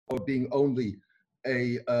or being only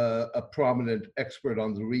a prominent expert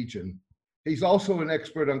on the region. He's also an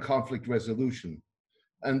expert on conflict resolution,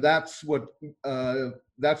 and that's what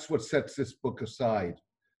sets this book aside.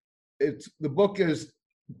 The book is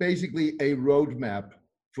basically a roadmap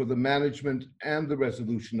for the management and the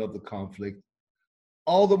resolution of the conflict,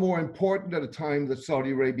 all the more important at a time that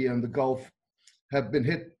Saudi Arabia and the Gulf have been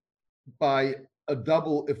hit by a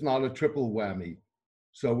double, if not a triple whammy.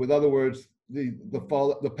 So with other words,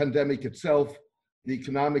 the pandemic itself, the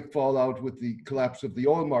economic fallout with the collapse of the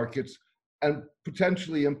oil markets, and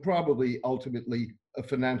potentially and probably ultimately a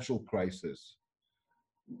financial crisis.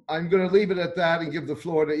 I'm going to leave it at that and give the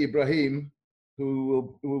floor to Ibrahim,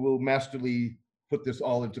 who will masterly put this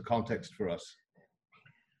all into context for us.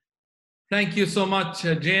 Thank you so much,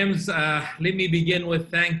 James. Let me begin with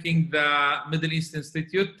thanking the Middle East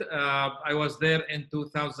Institute. I was there in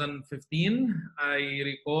 2015, I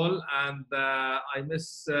recall, and I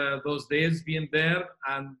miss those days being there.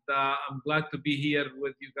 And I'm glad to be here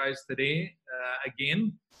with you guys today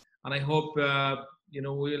again. And I hope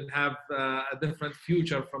we'll have a different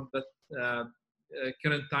future from the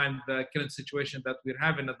current time, the current situation that we're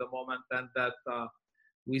having at the moment, and that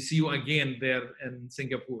we see you again there in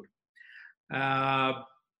Singapore.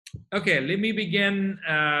 Okay, let me begin.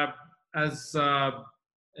 As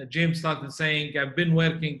James started saying, I've been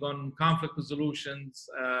working on conflict resolutions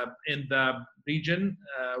in the region,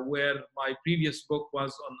 where my previous book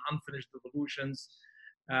was on unfinished revolutions,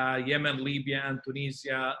 Yemen, Libya, and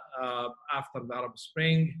Tunisia after the Arab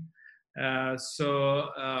Spring.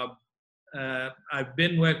 I've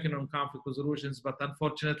been working on conflict resolutions, but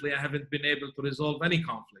unfortunately, I haven't been able to resolve any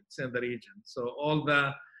conflicts in the region. So all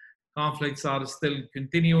the conflicts are still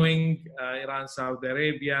continuing, Iran, Saudi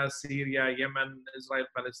Arabia, Syria, Yemen, Israel,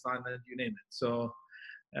 Palestine, and you name it. So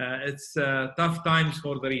it's tough times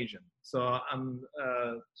for the region. So I'm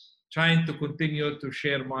trying to continue to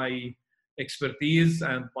share my expertise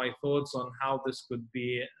and my thoughts on how this could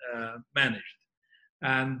be managed,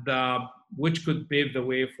 and which could pave the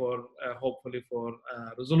way for, hopefully, for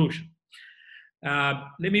resolution.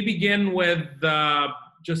 Let me begin with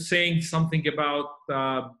just saying something about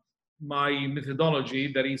my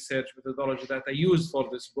methodology, the research methodology that I used for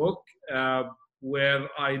this book, where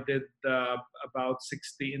I did about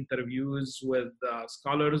 60 interviews with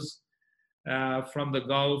scholars from the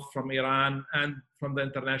Gulf, from Iran, and from the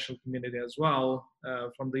international community as well,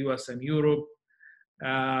 from the US and Europe,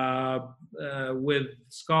 with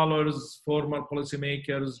scholars, former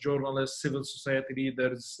policymakers, journalists, civil society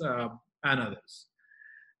leaders, and others.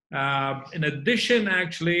 In addition,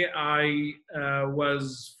 actually, I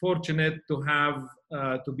was fortunate to have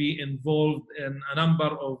to be involved in a number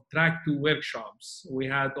of Track 2 workshops. We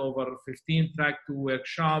had over 15 Track 2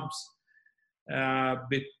 workshops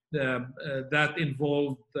that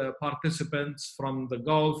involved participants from the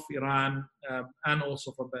Gulf, Iran, and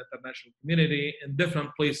also from the international community in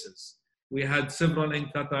different places. We had several in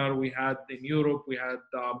Qatar, we had in Europe, we had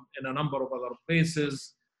in a number of other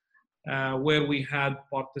places, where we had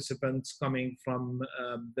participants coming from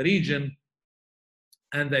the region.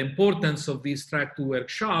 And the importance of these Track 2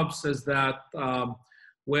 workshops is that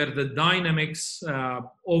where the dynamics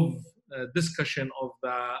of discussion of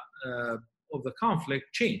the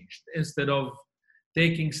conflict changed. Instead of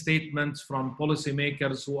taking statements from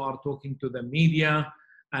policymakers who are talking to the media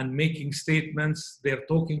and making statements, they're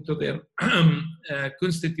talking to their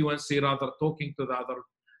constituency, rather talking to the other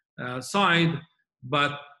side,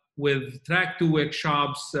 but with Track 2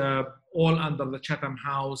 workshops, all under the Chatham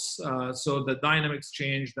House. So the dynamics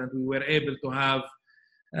changed, and we were able to have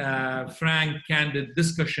frank, candid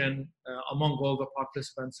discussion among all the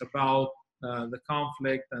participants about the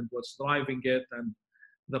conflict and what's driving it and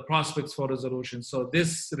the prospects for resolution. So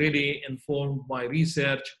this really informed my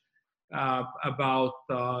research about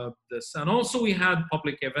this. And also we had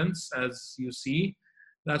public events, as you see.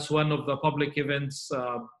 That's one of the public events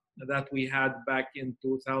that we had back in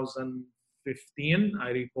 2015, I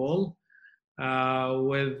recall,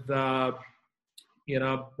 with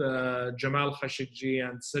Jamal Khashoggi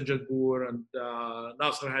and Sajjad and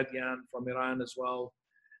Nasser Hadian from Iran as well,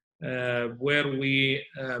 where we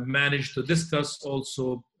managed to discuss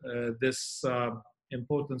also this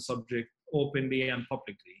important subject openly and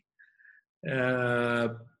publicly,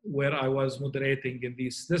 where I was moderating in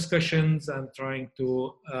these discussions and trying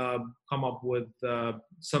to come up with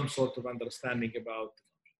some sort of understanding about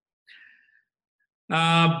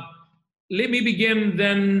it. Let me begin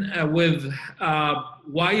then with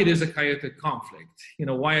why it is a chaotic conflict.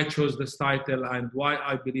 Why I chose this title and why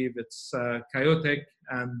I believe it's chaotic,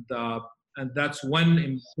 and that's one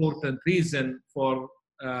important reason for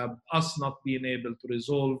us not being able to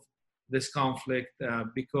resolve this conflict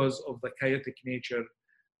because of the chaotic nature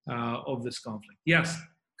of this conflict. Yes,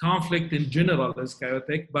 conflict in general is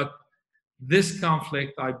chaotic, but this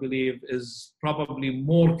conflict, I believe, is probably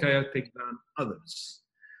more chaotic than others.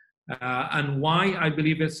 And why I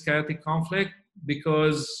believe it's chaotic conflict?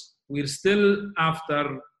 Because we're still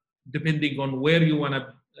after, depending on where you want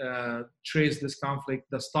to trace this conflict,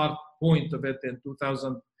 the start point of it in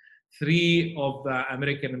 2003 of the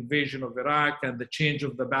American invasion of Iraq and the change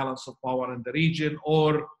of the balance of power in the region,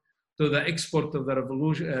 or to the export of the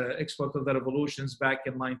revolutions back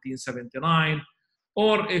in 1979,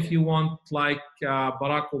 or if you want, like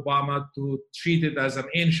Barack Obama, to treat it as an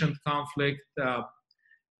ancient conflict.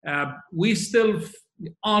 We still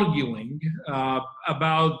arguing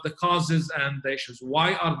about the causes and the issues.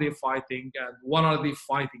 Why are they fighting and what are they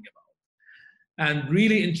fighting about? And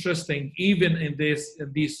really interesting, even in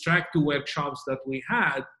these track 2 workshops that we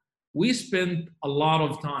had, we spent a lot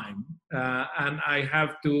of time, and I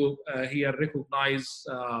have to here recognize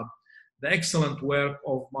the excellent work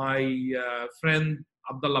of my friend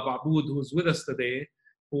Abdullah Babood, who's with us today,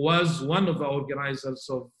 who was one of the organizers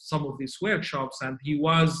of some of these workshops, and he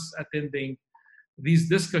was attending these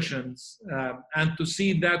discussions, and to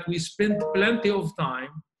see that we spent plenty of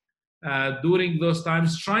time during those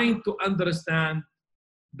times trying to understand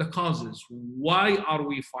the causes. Why are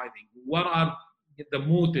we fighting? What are the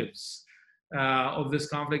motives of this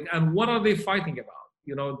conflict, and what are they fighting about?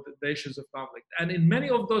 You know, the issues of conflict. And in many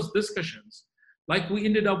of those discussions, like, we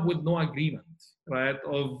ended up with no agreement, right,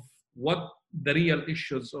 of what the real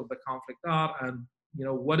issues of the conflict are, and you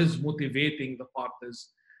know what is motivating the parties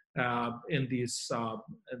in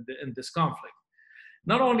this conflict.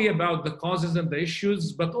 Not only about the causes and the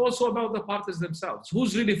issues, but also about the parties themselves.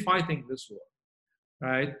 Who's really fighting this war,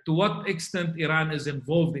 right? To what extent Iran is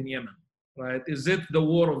involved in Yemen, right? Is it the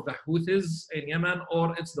war of the Houthis in Yemen,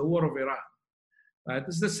 or it's the war of Iran? Right?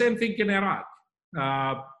 It's the same thing in Iraq.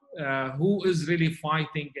 Who is really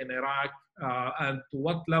fighting in Iraq, and to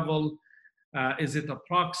what level? Is it a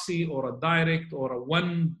proxy or a direct or a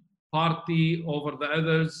one party over the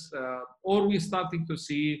others? Or are we starting to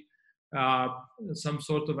see some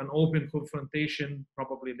sort of an open confrontation,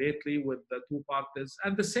 probably lately, with the two parties?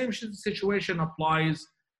 And the same situation applies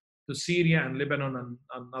to Syria and Lebanon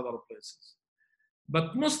and other places.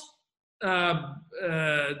 But most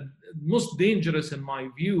dangerous, in my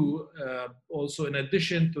view, also in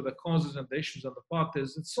addition to the causes and the issues and the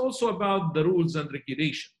parties, it's also about the rules and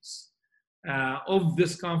regulations of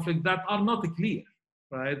this conflict that are not clear,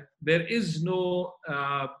 right? There is no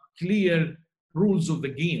clear rules of the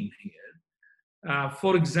game here.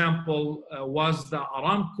 For example, was the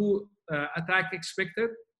Aramco attack expected,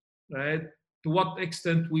 right? To what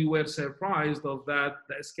extent we were surprised of that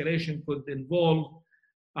the escalation could involve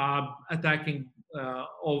attacking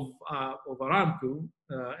of Aramco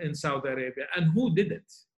in Saudi Arabia, and who did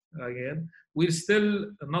it? Again, we're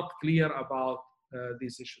still not clear about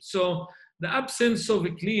these issues. So the absence of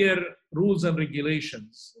clear rules and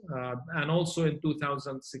regulations, and also in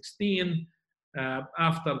 2016,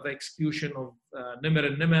 after the execution of Nimr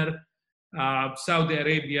al-Nimr, Saudi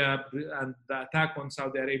Arabia and the attack on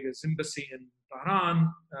Saudi Arabia's embassy in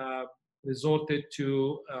Tehran resorted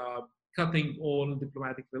to cutting all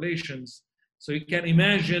diplomatic relations. So you can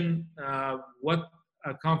imagine what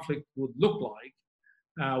a conflict would look like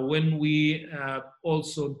when we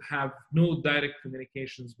also have no direct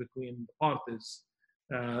communications between the parties,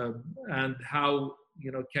 and how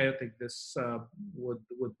chaotic this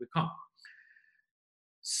would become.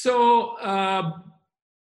 So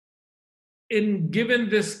given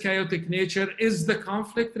this chaotic nature, is the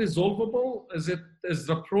conflict resolvable? Is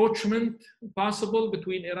rapprochement possible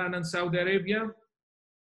between Iran and Saudi Arabia?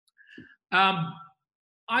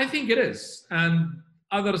 I think it is, and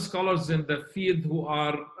other scholars in the field who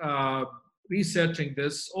are researching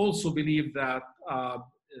this also believe that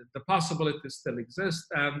the possibility still exists,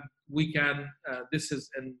 and we can. This is,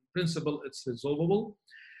 in principle, it's resolvable.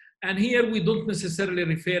 And here we don't necessarily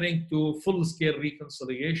referring to full-scale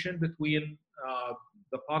reconciliation between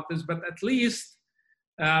the parties, but at least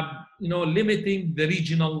limiting the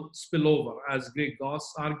regional spillover, as Greg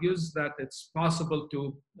Goss argues that it's possible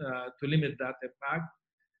to limit that impact.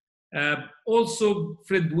 Also,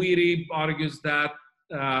 Fred Weary argues that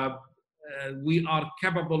we are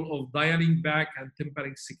capable of dialing back and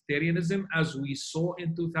tempering sectarianism, as we saw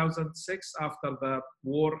in 2006 after the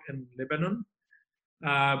war in Lebanon.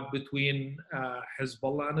 Between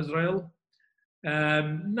Hezbollah and Israel.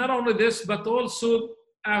 Not only this, but also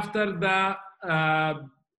after the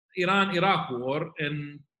Iran-Iraq war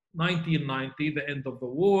in 1990, the end of the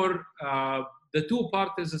war, the two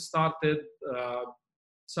parties started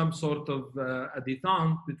some sort of a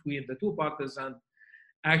detente between the two parties, and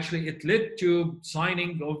actually it led to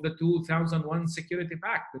signing of the 2001 Security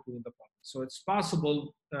Pact between the parties. So it's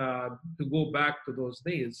possible to go back to those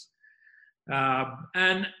days.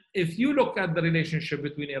 And if you look at the relationship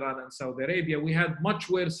between Iran and Saudi Arabia, we had much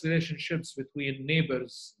worse relationships between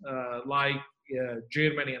neighbors like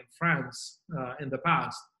Germany and France in the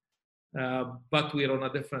past. But we're on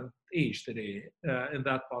a different age today in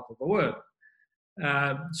that part of the world.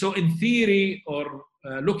 So in theory, or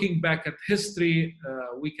looking back at history,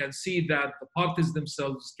 we can see that the parties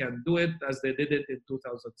themselves can do it, as they did it in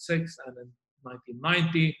 2006 and in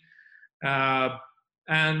 1990.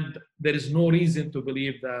 And there is no reason to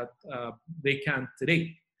believe that they can't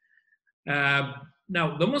today.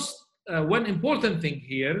 Now, the most one important thing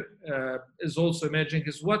here is also emerging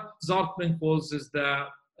is what Zartman calls is the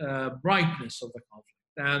brightness of the conflict,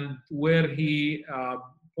 and where he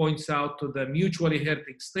points out to the mutually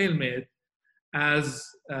hurting stalemate as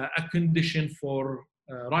a condition for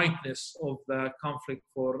rightness of the conflict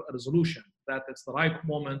for a resolution, that it's the right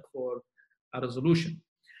moment for a resolution.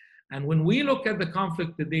 And when we look at the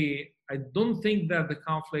conflict today, I don't think that the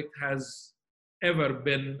conflict has ever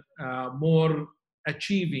been more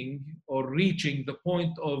achieving or reaching the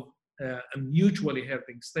point of a mutually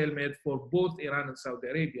hurting stalemate for both Iran and Saudi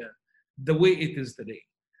Arabia the way it is today.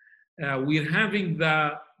 We're having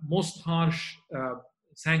the most harsh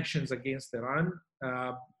sanctions against Iran.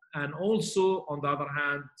 And also, on the other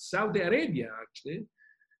hand, Saudi Arabia actually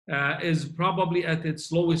is probably at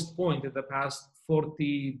its lowest point in the past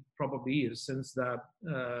 40 probably years since the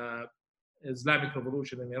Islamic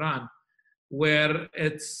Revolution in Iran, where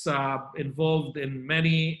it's involved in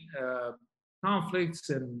many conflicts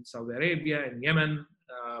in Saudi Arabia, in Yemen,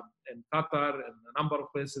 in Qatar, in a number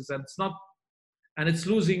of places, and it's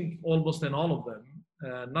losing almost in all of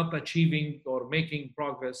them, not achieving or making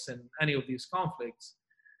progress in any of these conflicts,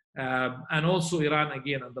 and also Iran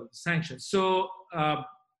again under the sanctions. So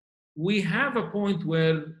we have a point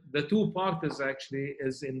where the two parties actually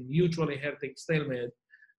is in mutually hurting stalemate.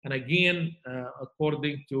 And again,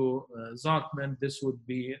 according to Zartman, this would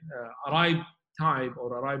be a ripe time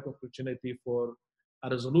or a ripe opportunity for a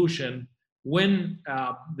resolution when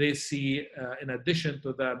they see, in addition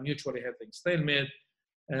to the mutually hurting stalemate,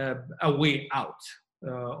 a way out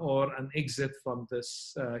or an exit from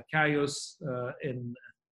this chaos in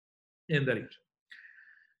the region.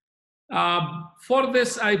 For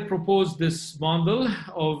this, I propose this model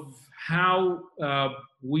of how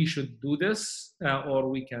we should do this, or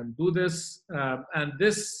we can do this. And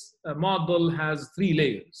this model has three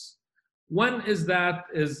layers. One is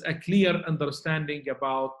a clear understanding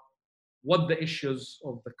about what the issues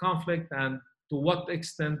of the conflict and to what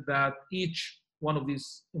extent that each one of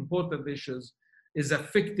these important issues is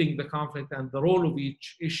affecting the conflict and the role of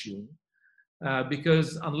each issue.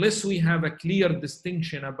 Because unless we have a clear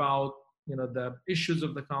distinction about the issues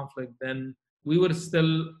of the conflict, then we were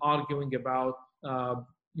still arguing about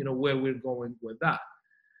where we're going with that.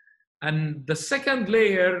 And the second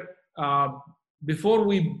layer, before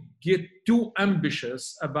we get too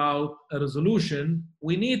ambitious about a resolution,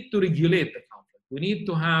 we need to regulate the conflict. We need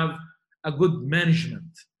to have a good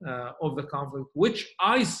management of the conflict, which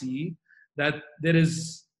I see that there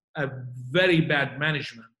is a very bad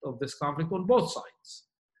management of this conflict on both sides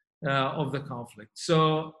of the conflict.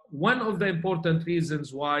 So one of the important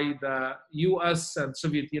reasons why the US and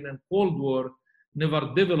Soviet Union Cold War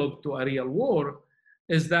never developed to a real war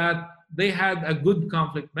is that they had a good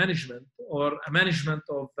conflict management or a management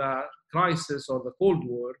of the crisis or the Cold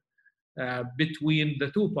War between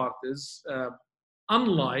the two parties,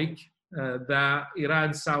 unlike the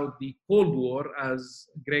Iran-Saudi Cold War, as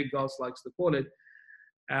Greg Gauss likes to call it,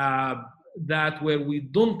 that where we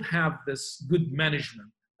don't have this good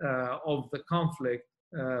management of the conflict,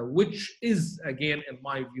 which is, again, in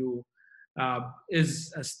my view,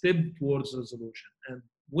 is a step towards resolution. And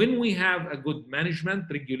when we have a good management,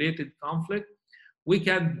 regulated conflict, we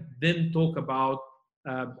can then talk about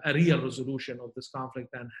a real resolution of this conflict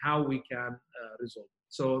and how we can resolve it.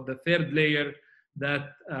 So the third layer that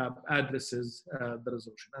addresses the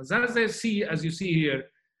resolution. As you see here,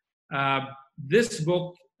 this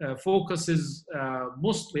book focuses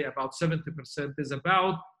mostly about 70% is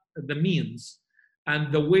about the means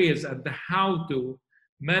and the ways and the how to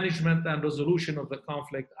management and resolution of the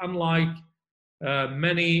conflict, unlike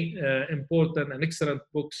many important and excellent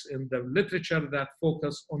books in the literature that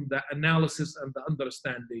focus on the analysis and the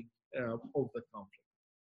understanding of the conflict.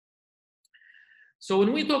 So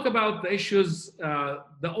when we talk about the issues,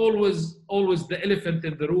 always the elephant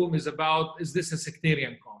in the room is about, is this a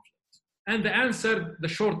sectarian conflict? And the answer, the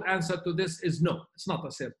short answer to this is no, it's not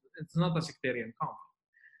a sectarian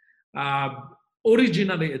conflict.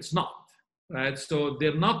 Originally, it's not, right? So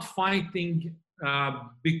they're not fighting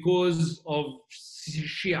because of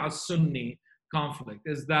Shia-Sunni conflict.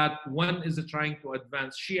 Is that one is trying to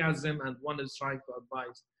advance Shiism and one is trying to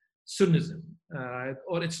advance Sunnism, right?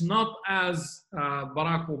 Or it's not as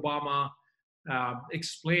Barack Obama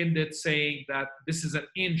explained it, saying that this is an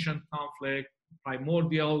ancient conflict,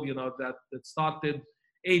 primordial, that started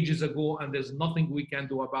ages ago and there's nothing we can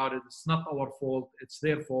do about it. It's not our fault, it's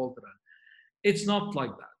their fault. It's not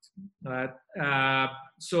like that, right?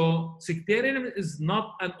 So sectarianism is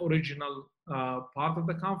not an original part of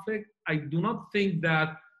the conflict. I do not think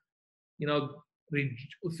that,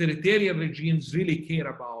 authoritarian regimes really care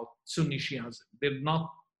about Sunni Shiism.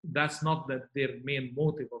 That's not their main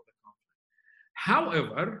motive of the conflict.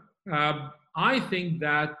 However, I think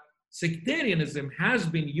that sectarianism has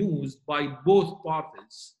been used by both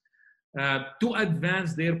parties to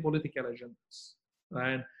advance their political agendas,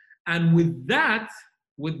 right? And with that,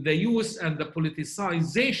 with the use and the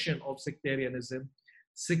politicization of sectarianism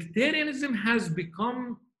has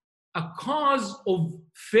become a cause of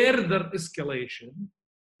further escalation,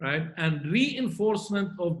 right? And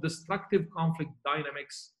reinforcement of destructive conflict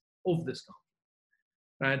dynamics of this conflict,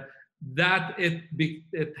 right? That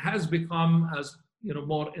it has become as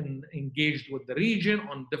more engaged with the region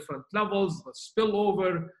on different levels, the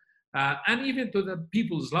spillover, and even to the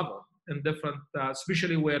people's level in different,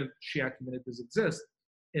 especially where Shia communities exist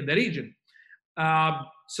in the region.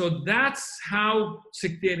 So that's how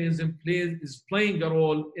sectarianism is playing a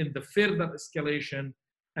role in the further escalation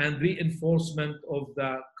and reinforcement of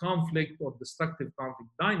the conflict or destructive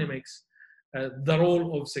conflict dynamics, the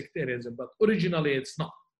role of sectarianism. But originally, it's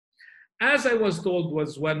not. As I was told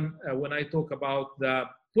was when I talk about the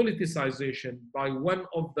politicization by one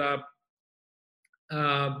of the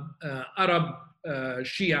Arab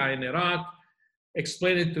Shia in Iraq,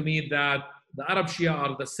 explained it to me that the Arab Shia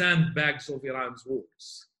are the sandbags of Iran's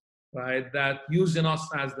wars, right? That using us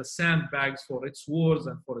as the sandbags for its wars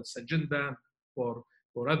and for its agenda, for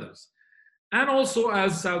others. And also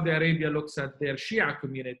as Saudi Arabia looks at their Shia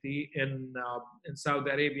community in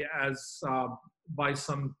Saudi Arabia as by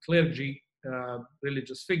some clergy,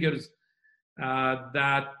 religious figures,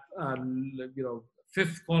 that,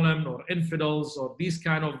 fifth column or infidels or these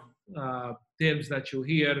kind of terms that you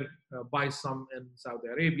hear by some in Saudi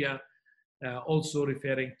Arabia, also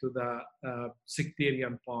referring to the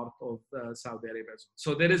sectarian part of Saudi Arabia.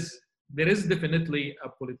 So there is definitely a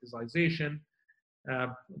politicization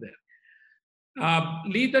there.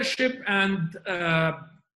 Leadership and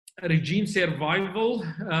regime survival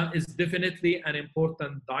is definitely an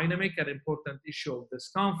important dynamic, an important issue of this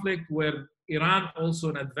conflict, where Iran also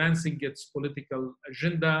in advancing its political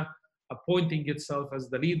agenda, appointing itself as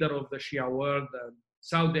the leader of the Shia world, and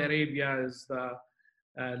Saudi Arabia is the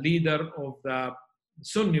leader of the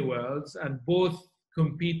Sunni worlds, and both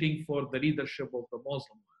competing for the leadership of the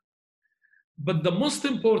Muslim world. But the most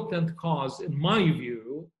important cause, in my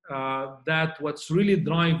view, that what's really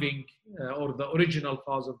driving or the original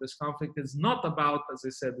cause of this conflict is not about, as I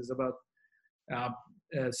said, is about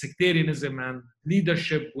sectarianism and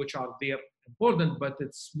leadership, which are there important, but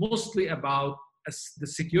it's mostly about the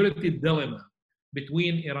security dilemma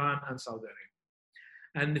between Iran and Saudi Arabia.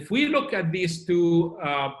 And if we look at these two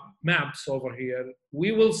maps over here,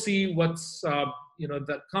 we will see what's,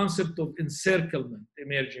 the concept of encirclement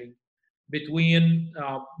emerging between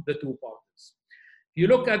the two parties. You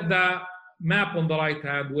look at the map on the right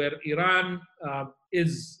hand where Iran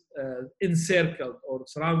is encircled or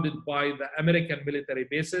surrounded by the American military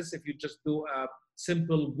bases. If you just do a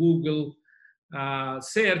simple Google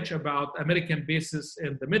search about American bases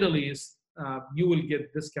in the Middle East, you will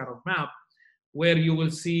get this kind of map, where you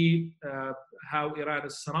will see how Iran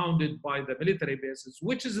is surrounded by the military bases,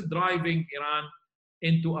 which is driving Iran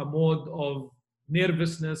into a mode of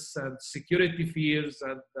nervousness and security fears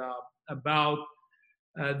and about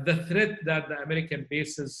the threat that the American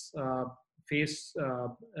bases face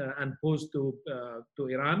and pose to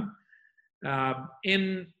Iran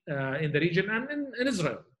in the region and in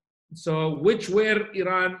Israel. So, where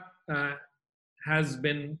Iran has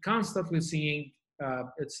been constantly seeing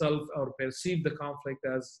itself or perceive the conflict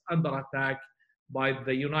as under attack by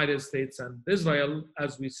the United States and Israel,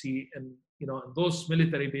 as we see in those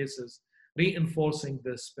military bases, reinforcing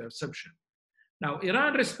this perception. Now,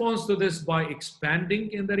 Iran responds to this by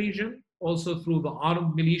expanding in the region, also through the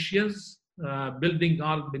armed militias, building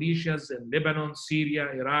armed militias in Lebanon,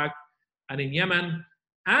 Syria, Iraq, and in Yemen.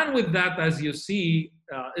 And with that, as you see,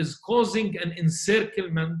 is causing an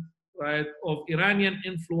encirclement right, of Iranian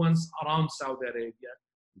influence around Saudi Arabia,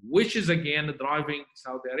 which is again driving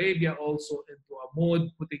Saudi Arabia also into a mode,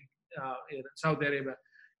 putting Saudi Arabia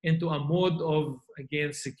into a mode of,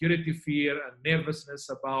 again, security fear and nervousness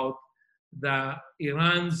about the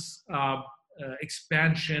Iran's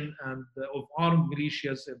expansion and of armed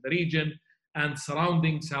militias in the region and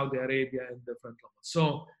surrounding Saudi Arabia in different levels. So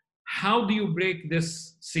how do you break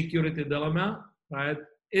this security dilemma, right,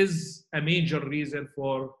 is a major reason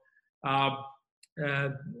for a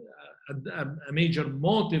major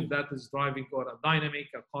motive that is driving, or a dynamic,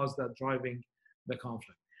 a cause that driving the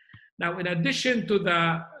conflict. Now, in addition to the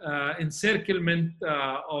encirclement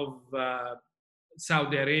of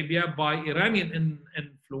Saudi Arabia by Iranian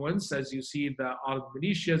influence, as you see the armed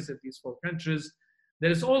militias in these four countries,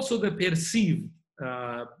 there is also the perceived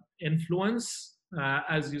influence,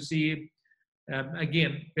 as you see.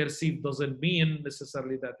 Again, perceived doesn't mean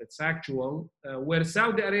necessarily that it's actual, where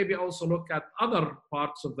Saudi Arabia also look at other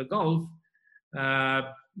parts of the Gulf,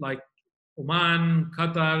 like Oman,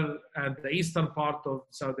 Qatar, and the eastern part of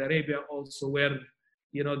Saudi Arabia also, where,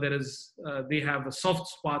 you know, there is, they have a soft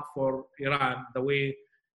spot for Iran, the way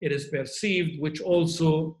it is perceived, which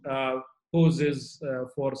also poses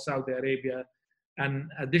for Saudi Arabia an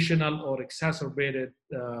additional or exacerbated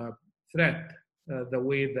threat, the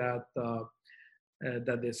way that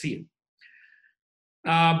that they see it.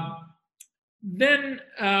 Then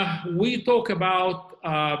we talk about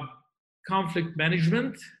conflict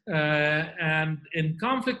management, and in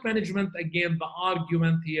conflict management, again, the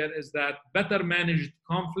argument here is that better managed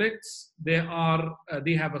conflicts, they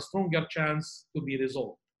have a stronger chance to be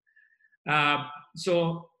resolved.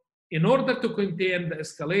 So in order to contain the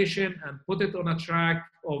escalation and put it on a track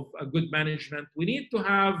of a good management, we need to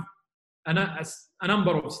have a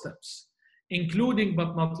number of steps, including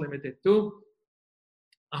but not limited to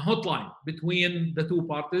a hotline between the two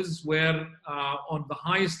parties, where on the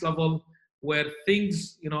highest level, where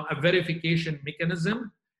things, you know, a verification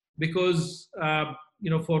mechanism, because you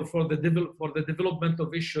know, for the development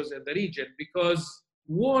of issues in the region, because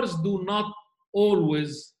wars do not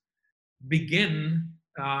always begin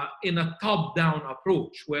in a top-down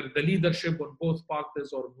approach, where the leadership on both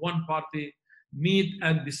parties or one party meet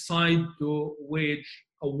and decide to wage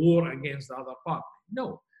a war against the other party.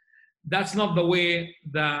 No, that's not the way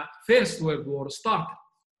the First World War started,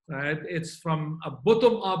 right? It's from a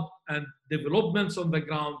bottom-up and developments on the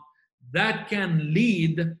ground that can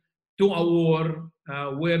lead to a war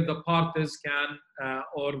where the parties can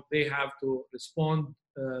or they have to respond,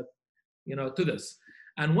 you know, to this.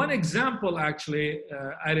 And one example, actually,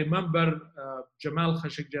 I remember Jamal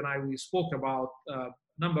Khashoggi and I, we spoke about a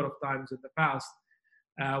number of times in the past,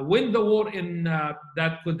 when the war in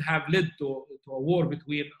that could have led to a war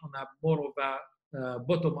between, on a more of a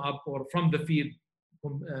bottom-up or from the field,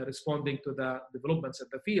 responding to the developments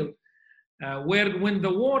at the field, where when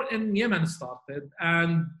the war in Yemen started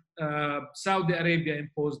and Saudi Arabia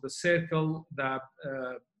imposed the circle, the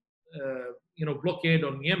you know, blockade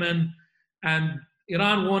on Yemen, and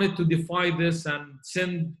Iran wanted to defy this and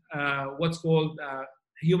send what's called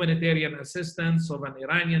humanitarian assistance of an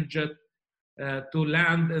Iranian jet to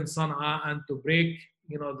land in Sana'a and to break,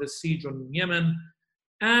 you know, the siege on Yemen,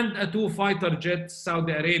 and a two fighter jets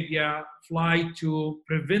Saudi Arabia fly to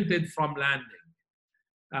prevent it from landing.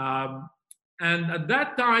 And at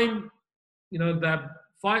that time, you know,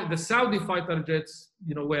 the Saudi fighter jets,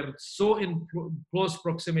 you know, were so in close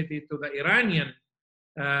proximity to the Iranian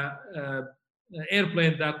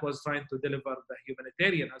airplane that was trying to deliver the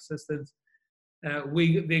humanitarian assistance.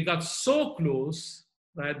 They got so close,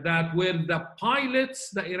 right, that where the pilots,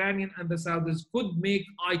 the Iranian and the Saudis, could make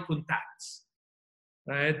eye contacts,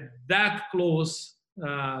 right, that close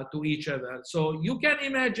to each other. So you can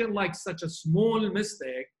imagine, like, such a small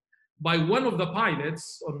mistake by one of the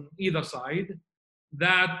pilots on either side,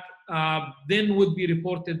 that then would be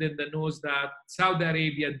reported in the news that Saudi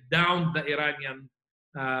Arabia downed the Iranian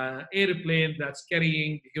airplane that's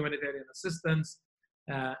carrying humanitarian assistance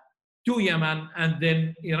to Yemen, and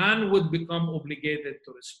then Iran would become obligated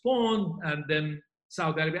to respond, and then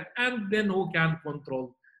Saudi Arabia, and then who can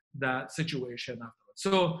control the situation afterwards.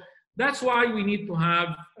 So that's why we need to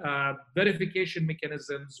have verification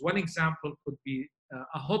mechanisms. One example could be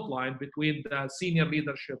a hotline between the senior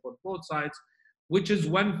leadership on both sides, which is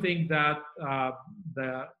one thing that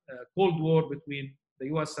the Cold War between the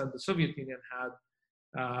US and the Soviet Union had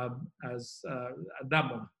at that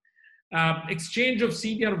moment. Exchange of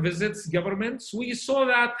senior visits, governments. We saw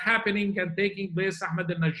that happening and taking place.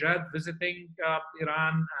 Ahmadinejad visiting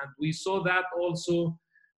Iran, and we saw that also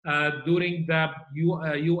during the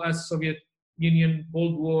US-Soviet Union,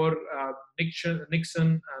 Cold War,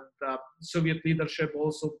 Nixon and Soviet leadership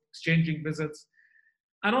also exchanging visits.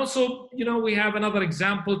 And also, we have another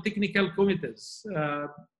example, technical committees.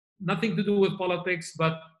 Nothing to do with politics,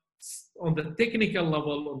 but on the technical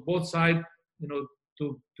level on both sides,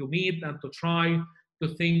 to meet and to try to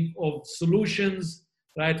think of solutions,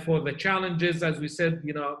 right, for the challenges. As we said,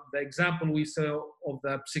 the example we saw of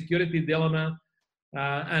the security dilemma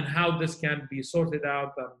and how this can be sorted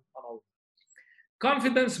out and all.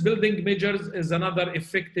 Confidence building measures is another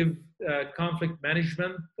effective conflict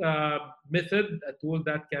management method, a tool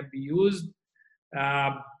that can be used.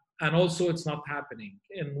 And also it's not happening.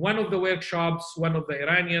 In one of the workshops, one of the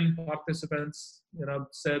Iranian participants,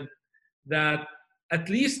 said that at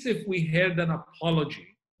least if we heard an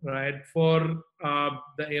apology, right, for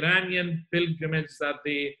the Iranian pilgrimage that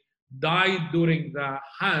they died during the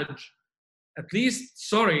Hajj, at least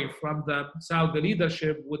sorry from the Saudi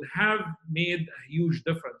leadership would have made a huge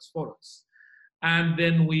difference for us. And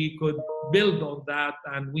then we could build on that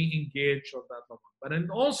and we engage on that level. But then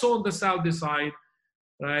also on the Saudi side,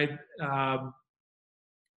 right,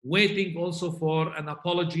 waiting also for an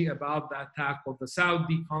apology about the attack of the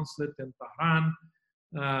Saudi consulate in Tehran,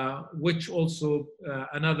 which also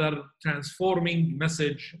another transforming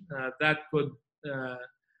message that could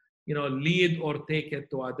lead or take it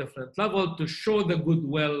to a different level to show the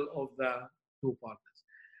goodwill of the two parties.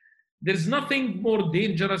 There's nothing more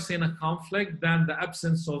dangerous in a conflict than the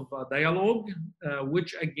absence of dialogue,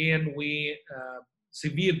 which again we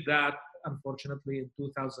severed that unfortunately in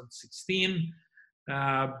 2016,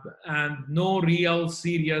 and no real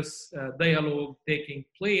serious dialogue taking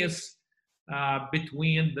place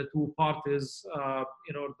between the two parties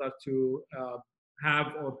in order to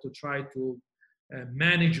have or to try to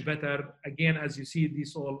manage better. Again, as you see,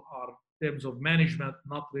 these all are terms of management,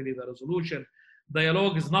 not really the resolution.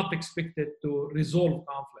 Dialogue is not expected to resolve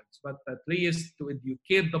conflicts, but at least to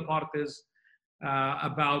educate the parties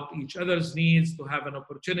about each other's needs, to have an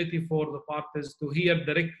opportunity for the parties to hear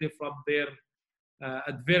directly from their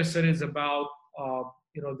adversaries about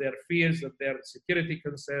their fears and their security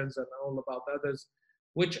concerns and all about others,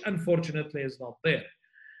 which unfortunately is not there.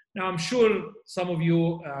 Now, I'm sure some of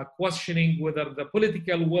you are questioning whether the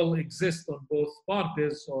political will exists on both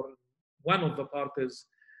parties or one of the parties,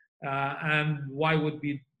 and why would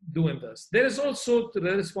be doing this. There is also, to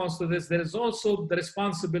the response to this, there is also the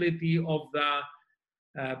responsibility of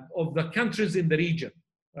the countries in the region.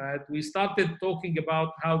 Right? We started talking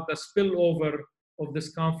about how the spillover of this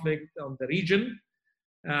conflict on the region,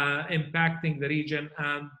 impacting the region,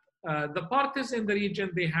 and the parties in the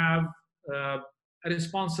region, they have a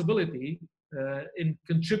responsibility in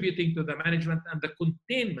contributing to the management and the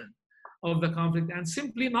containment of the conflict, and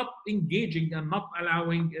simply not engaging and not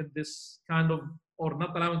allowing this kind of, or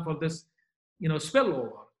not allowing for this,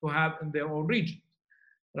 spillover to have in their own region,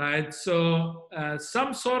 right? So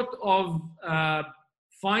some sort of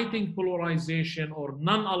fighting polarization or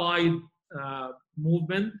non-allied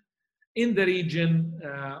movement in the region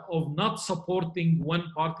of not supporting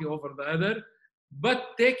one party over the other,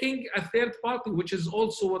 but taking a third party, which is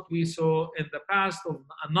also what we saw in the past of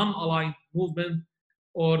a non-aligned movement,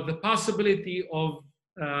 or the possibility of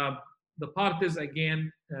the parties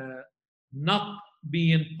again not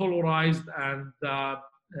being polarized and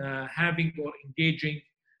having or engaging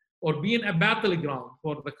or being a battleground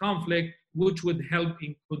for the conflict, which would help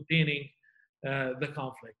in containing the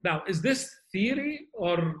conflict. Now, is this theory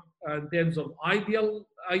or in terms of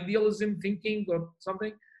idealism thinking or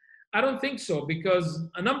something? I don't think so, because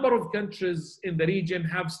a number of countries in the region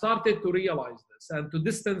have started to realize this and to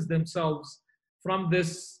distance themselves from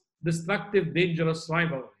this destructive, dangerous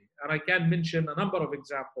rivalry. And I can mention a number of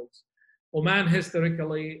examples. Oman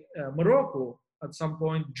historically, Morocco at some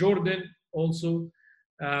point, Jordan also,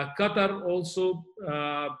 Qatar also,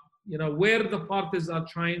 where the parties are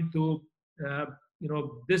trying to,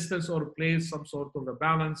 distance or place some sort of a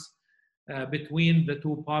balance between the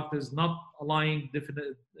two parties, not aligning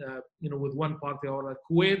with one party or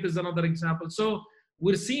Kuwait is another example. So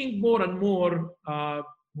we're seeing more and more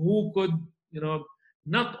who could,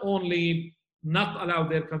 not only not allow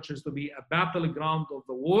their countries to be a battleground of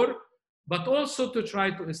the war, but also to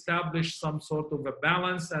try to establish some sort of a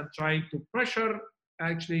balance and try to pressure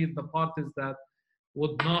actually the parties that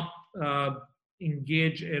would not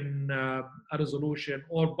engage in a resolution,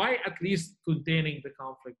 or by at least containing the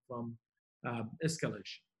conflict from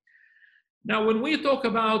escalation. Now, when we talk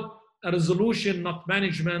about a resolution, not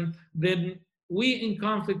management, then we in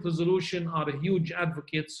conflict resolution are huge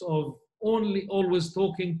advocates of always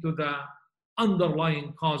talking to the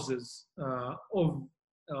underlying causes of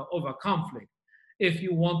a conflict if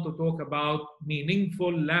you want to talk about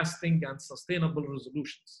meaningful, lasting, and sustainable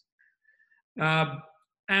resolutions.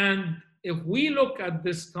 And if we look at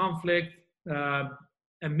this conflict,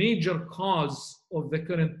 a major cause of the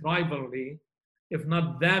current rivalry, if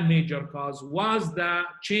not the major cause, was the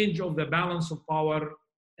change of the balance of power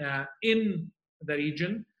in the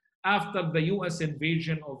region after the US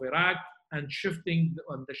invasion of Iraq and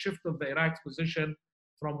the shift of the Iraq's position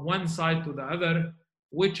from one side to the other,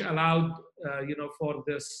 which allowed for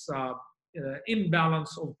this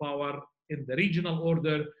imbalance of power in the regional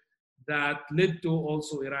order that led to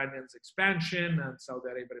also Iranians' expansion and Saudi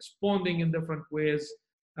Arabia responding in different ways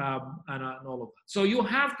and all of that. So you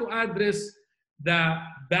have to address the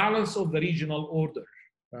balance of the regional order.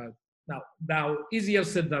 Now, easier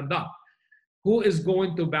said than done. Who is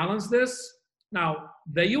going to balance this? Now,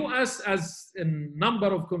 the US, as in number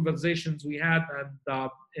of conversations we had and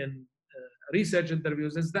in research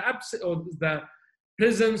interviews, is the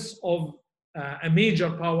presence of a major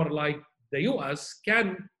power like the US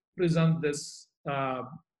can present this,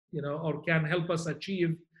 or can help us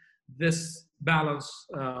achieve this balance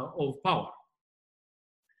of power.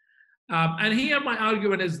 And here my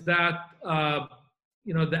argument is that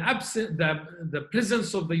the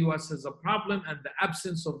presence of the US is a problem, and the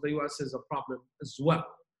absence of the US is a problem as well,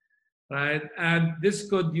 right? And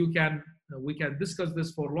we can discuss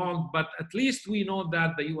this for long, but at least we know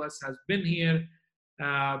that the US has been here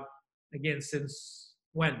again since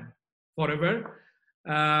when? Forever.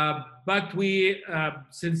 But we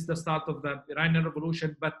since the start of the Iranian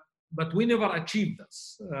Revolution, but we never achieved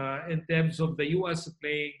this in terms of the US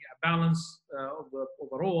playing a balance of the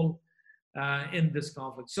overall in this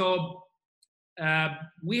conflict. So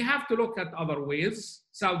we have to look at other ways.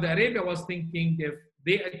 Saudi Arabia was thinking if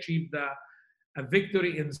they achieved a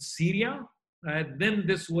victory in Syria, then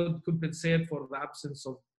this would compensate for the absence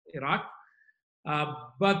of Iraq.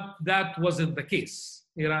 But that wasn't the case.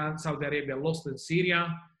 Saudi Arabia lost in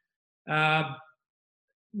Syria.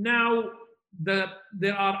 Now,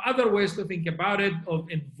 there are other ways to think about it, of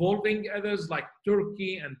involving others like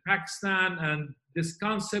Turkey and Pakistan, and this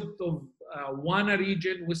concept of one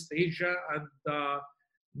region, West Asia and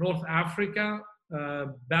North Africa,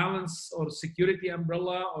 balance or security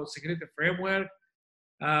umbrella or security framework.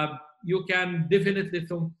 You can definitely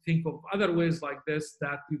think of other ways like this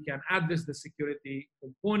that you can address the security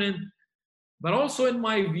component. But also, in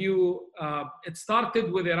my view, it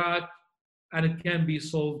started with Iraq, and it can be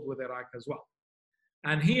solved with Iraq as well.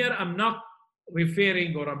 And here I'm not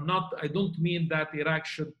referring, or I don't mean that Iraq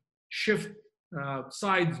should shift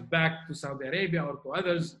sides back to Saudi Arabia or to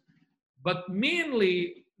others, but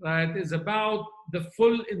mainly is about the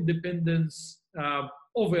full independence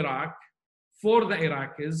of Iraq for the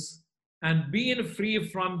Iraqis, and being free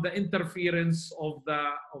from the interference of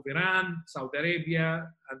Iran, Saudi Arabia,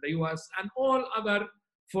 and the US, and all other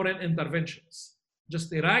foreign interventions.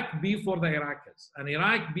 Just Iraq be for the Iraqis, and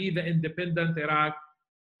Iraq be the independent Iraq,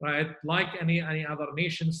 right? Like any other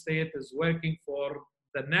nation state is working for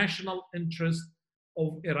the national interest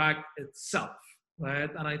of Iraq itself,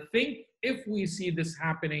 right? And I think if we see this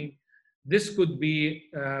happening, this could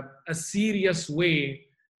be a serious way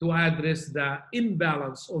to address the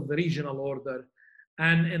imbalance of the regional order.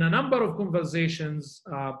 And in a number of conversations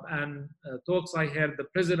and talks I heard, the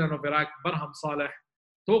president of Iraq, Barham Saleh,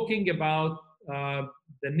 talking about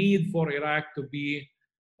the need for Iraq to be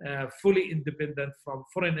fully independent from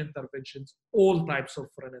foreign interventions, all types of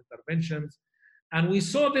foreign interventions. And we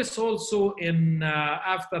saw this also in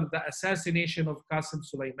after the assassination of Qasem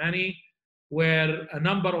Soleimani, where a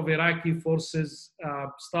number of Iraqi forces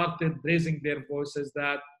started raising their voices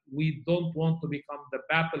that we don't want to become the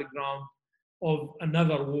battleground of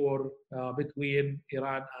another war between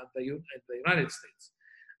Iran and the United States.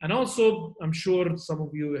 And also, I'm sure some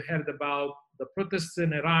of you heard about the protests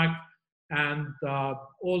in Iraq and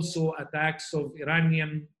also attacks of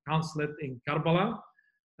Iranian consulate in Karbala,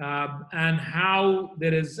 and how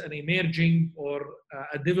there is an emerging or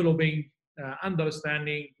a developing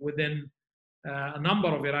understanding within a number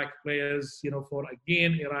of Iraq players, for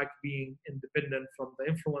again Iraq being independent from the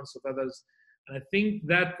influence of others. And I think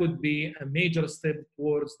that could be a major step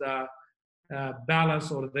towards the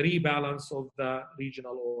balance or the rebalance of the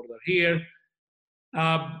regional order here.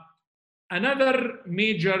 Another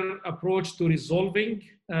major approach to resolving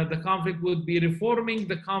the conflict would be reforming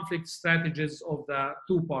the conflict strategies of the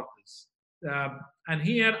two parties. And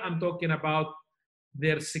here I'm talking about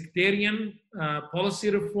their sectarian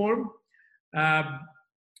policy reform.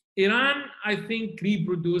 Iran, I think,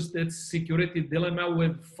 reproduced its security dilemma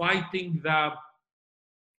with fighting the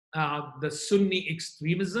Sunni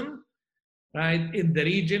extremism right, in the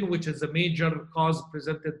region, which is a major cause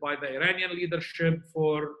presented by the Iranian leadership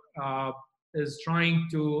for is trying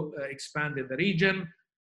to expand in the region.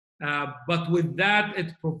 But with that,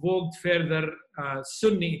 it provoked further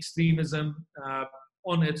Sunni extremism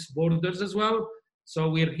on its borders as well. So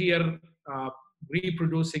we're here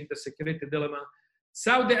reproducing the security dilemma.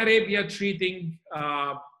 Saudi Arabia treating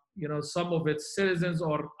some of its citizens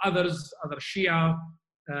or other Shia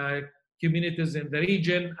communities in the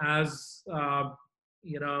region as the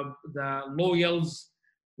loyals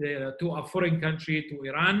to a foreign country, to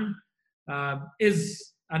Iran,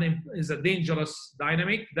 is a dangerous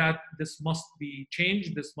dynamic that this must be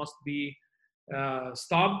changed. This must be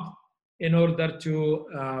stopped in order to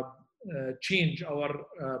change our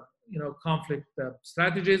conflict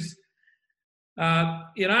strategies.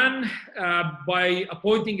 Iran, by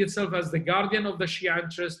appointing itself as the guardian of the Shia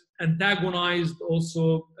interest, antagonized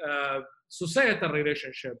also societal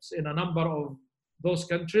relationships in a number of those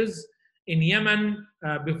countries. In Yemen,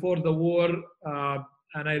 before the war,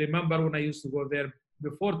 and I remember when I used to go there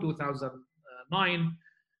before 2009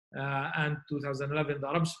 and 2011, the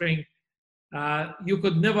Arab Spring, you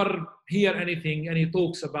could never hear any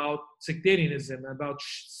talks about sectarianism, about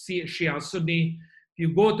Shia Sunni. If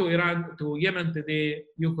you go to Iran, to Yemen today,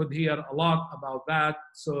 you could hear a lot about that.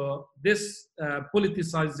 So this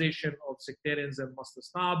politicization of sectarianism must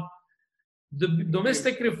stop. The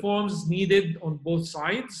domestic reforms needed on both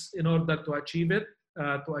sides in order to achieve it,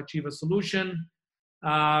 to achieve a solution.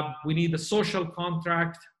 We need a social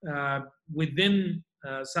contract within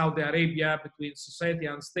Saudi Arabia between society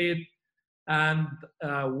and state. And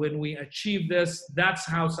when we achieve this, that's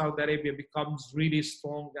how Saudi Arabia becomes really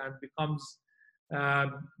strong and becomes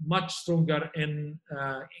much stronger in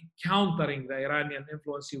countering the Iranian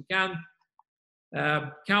influence. You can't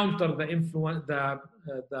counter the influence, the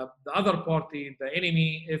other party, the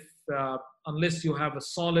enemy, if unless you have a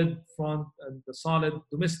solid front and the solid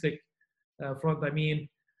domestic front. And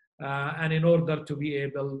in order to be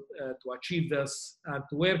able to achieve this and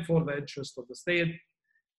to work for the interest of the state.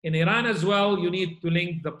 In Iran as well, you need to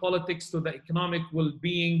link the politics to the economic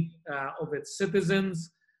well-being of its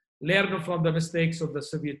citizens, learn from the mistakes of the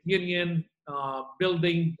Soviet Union,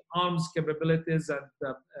 building arms capabilities and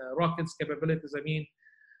rockets capabilities,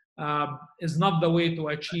 is not the way to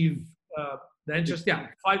achieve the interest. Yeah,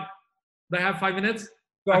 do I have 5 minutes?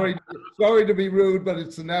 Sorry to be rude, but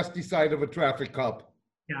it's the nasty side of a traffic cop.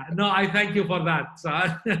 Yeah, no, I thank you for that. So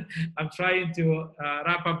I'm trying to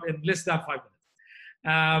wrap up in less than 5 minutes.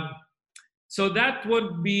 So that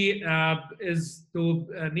would be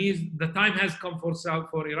the time has come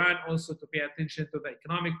for Iran also to pay attention to the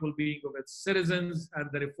economic well-being of its citizens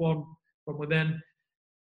and the reform from within.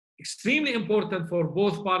 Extremely important for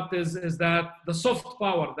both parties is that the soft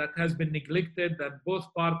power that has been neglected, that both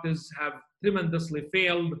parties have tremendously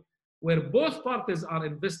failed, where both parties are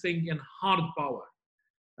investing in hard power.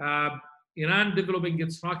 Iran developing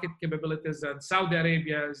its rocket capabilities, and Saudi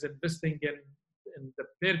Arabia is investing in the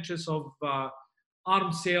purchase of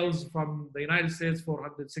arms sales from the United States,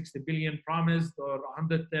 460 billion promised, or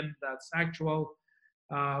 110 that's actual,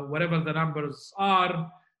 whatever the numbers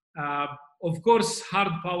are. Of course,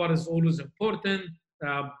 hard power is always important,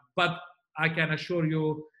 but I can assure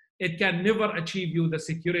you it can never achieve you the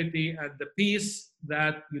security and the peace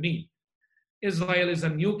that you need. Israel is a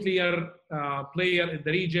nuclear player in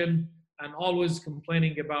the region and always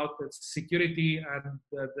complaining about its security and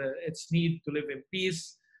its need to live in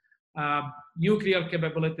peace. Nuclear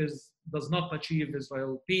capabilities does not achieve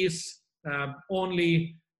Israel peace.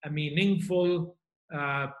 Only a meaningful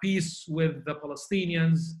peace with the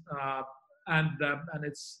Palestinians and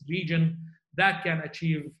its region that can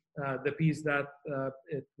achieve the peace that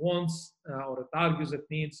it wants or it argues it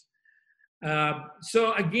needs.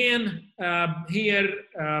 So again, here,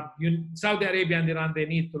 Saudi Arabia and Iran, they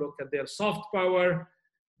need to look at their soft power.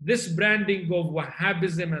 This branding of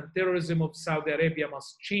Wahhabism and terrorism of Saudi Arabia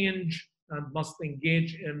must change and must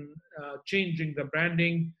engage in changing the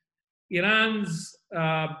branding. Iran's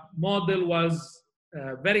model was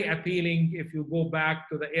very appealing if you go back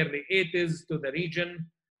to the early 80s to the region.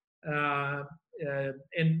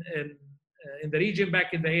 In the region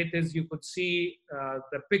back in the 80s, you could see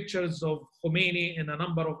the pictures of Khomeini in a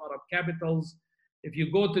number of Arab capitals. If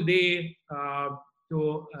you go today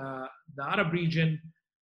to the Arab region,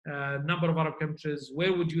 number of Arab countries,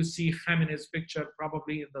 where would you see Khamenei's picture?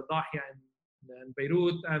 Probably in the Dahia in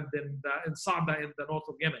Beirut and in Sa'da in the north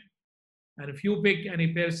of Yemen. And if you pick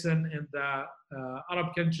any person in the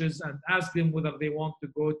Arab countries and ask them whether they want to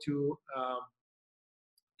go to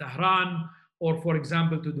Tehran or, for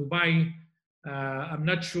example, to Dubai, I'm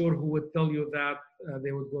not sure who would tell you that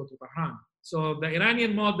they would go to Tehran. So the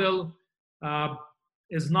Iranian model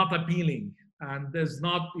is not appealing, and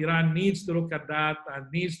Iran needs to look at that and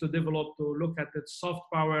needs to develop to look at its soft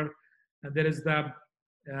power. And there is the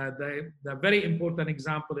very important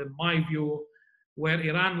example, in my view, where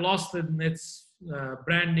Iran lost in its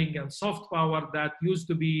branding and soft power that used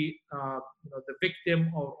to be the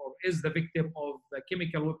victim or is the victim of the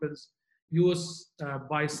chemical weapons used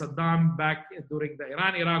by Saddam back during the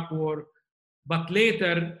Iran-Iraq war, but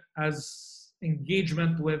later as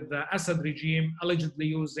engagement with the Assad regime, allegedly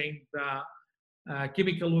using the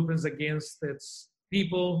chemical weapons against its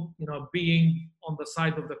people, being on the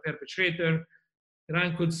side of the perpetrator.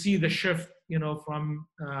 Iran could see the shift, from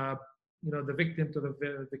the victim to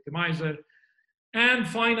the victimizer. And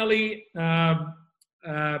finally,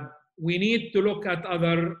 we need to look at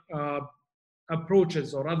other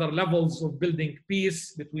approaches or other levels of building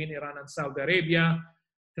peace between Iran and Saudi Arabia.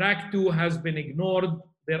 Track 2 has been ignored.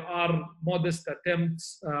 There are modest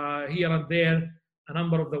attempts here and there. A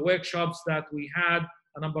number of the workshops that we had,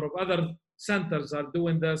 a number of other centers are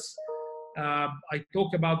doing this. I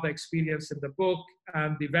talk about the experience in the book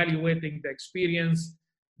and evaluating the experience.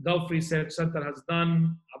 Gulf Research Center has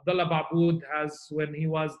done. Abdullah Babood has, when he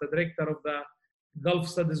was the director of the Gulf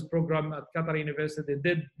Studies program at Qatar University,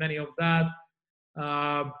 did many of that.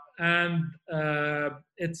 And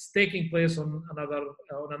it's taking place on a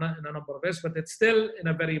number of ways, but it's still in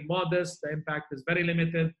a very modest. The impact is very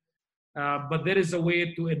limited. But there is a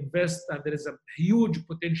way to invest, and there is a huge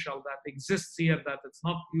potential that exists here that it's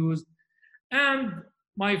not used. And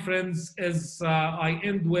my friends, as I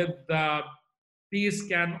end with, peace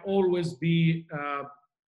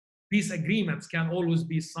agreements can always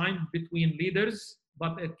be signed between leaders,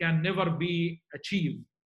 but it can never be achieved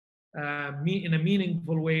in a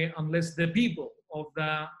meaningful way unless the people of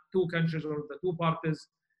the two countries or the two parties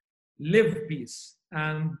live peace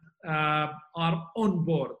and are on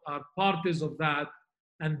board, are parties of that.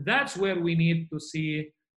 And that's where we need to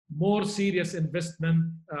see more serious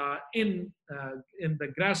investment in the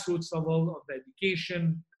grassroots level of the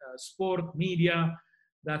education, sport, media.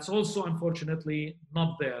 That's also unfortunately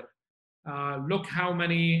not there. Look how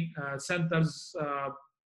many centers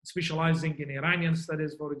specializing in Iranian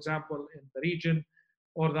studies, for example, in the region,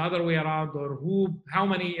 or the other way around, or how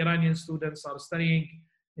many Iranian students are studying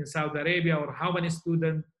in Saudi Arabia, or how many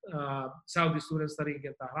Saudi students studying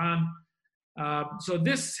in Tehran. So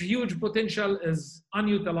this huge potential is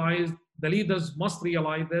unutilized. The leaders must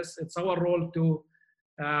realize this. It's our role to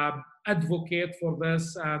advocate for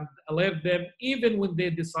this and alert them, even when they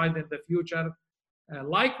decide in the future,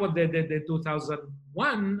 like what they did in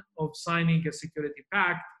 2001 of signing a security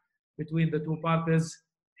pact between the two parties.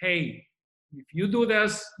 Hey, if you do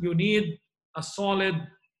this, you need a solid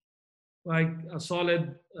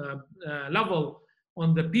level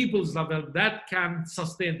on the people's level that can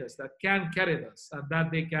sustain this, that can carry this, and that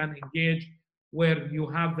they can engage where you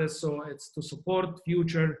have this. So it's to support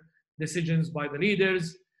future decisions by the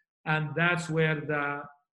leaders. And that's where the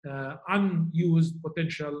unused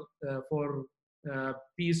potential for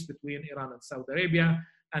peace between Iran and Saudi Arabia.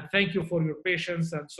 And thank you for your patience. And